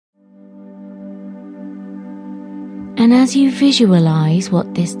And as you visualize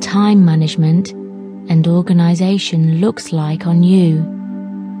what this time management and organization looks like on you,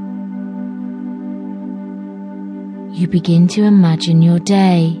 you begin to imagine your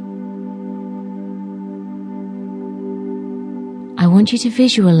day. I want you to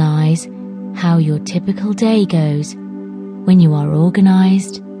visualize how your typical day goes when you are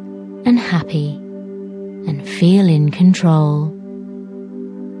organized and happy and feel in control.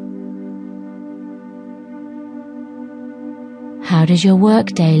 How does your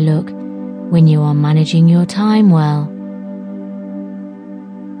workday look when you are managing your time well?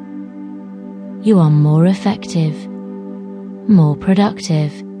 You are more effective, more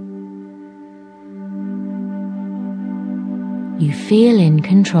productive. You feel in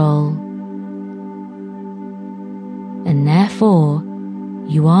control, and therefore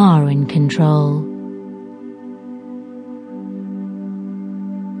you are in control.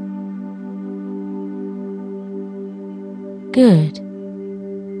 Good.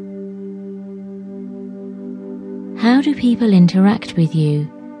 How do people interact with you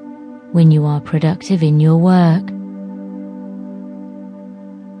when you are productive in your work?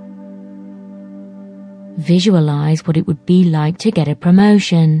 Visualize what it would be like to get a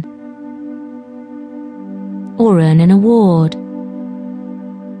promotion, or earn an award,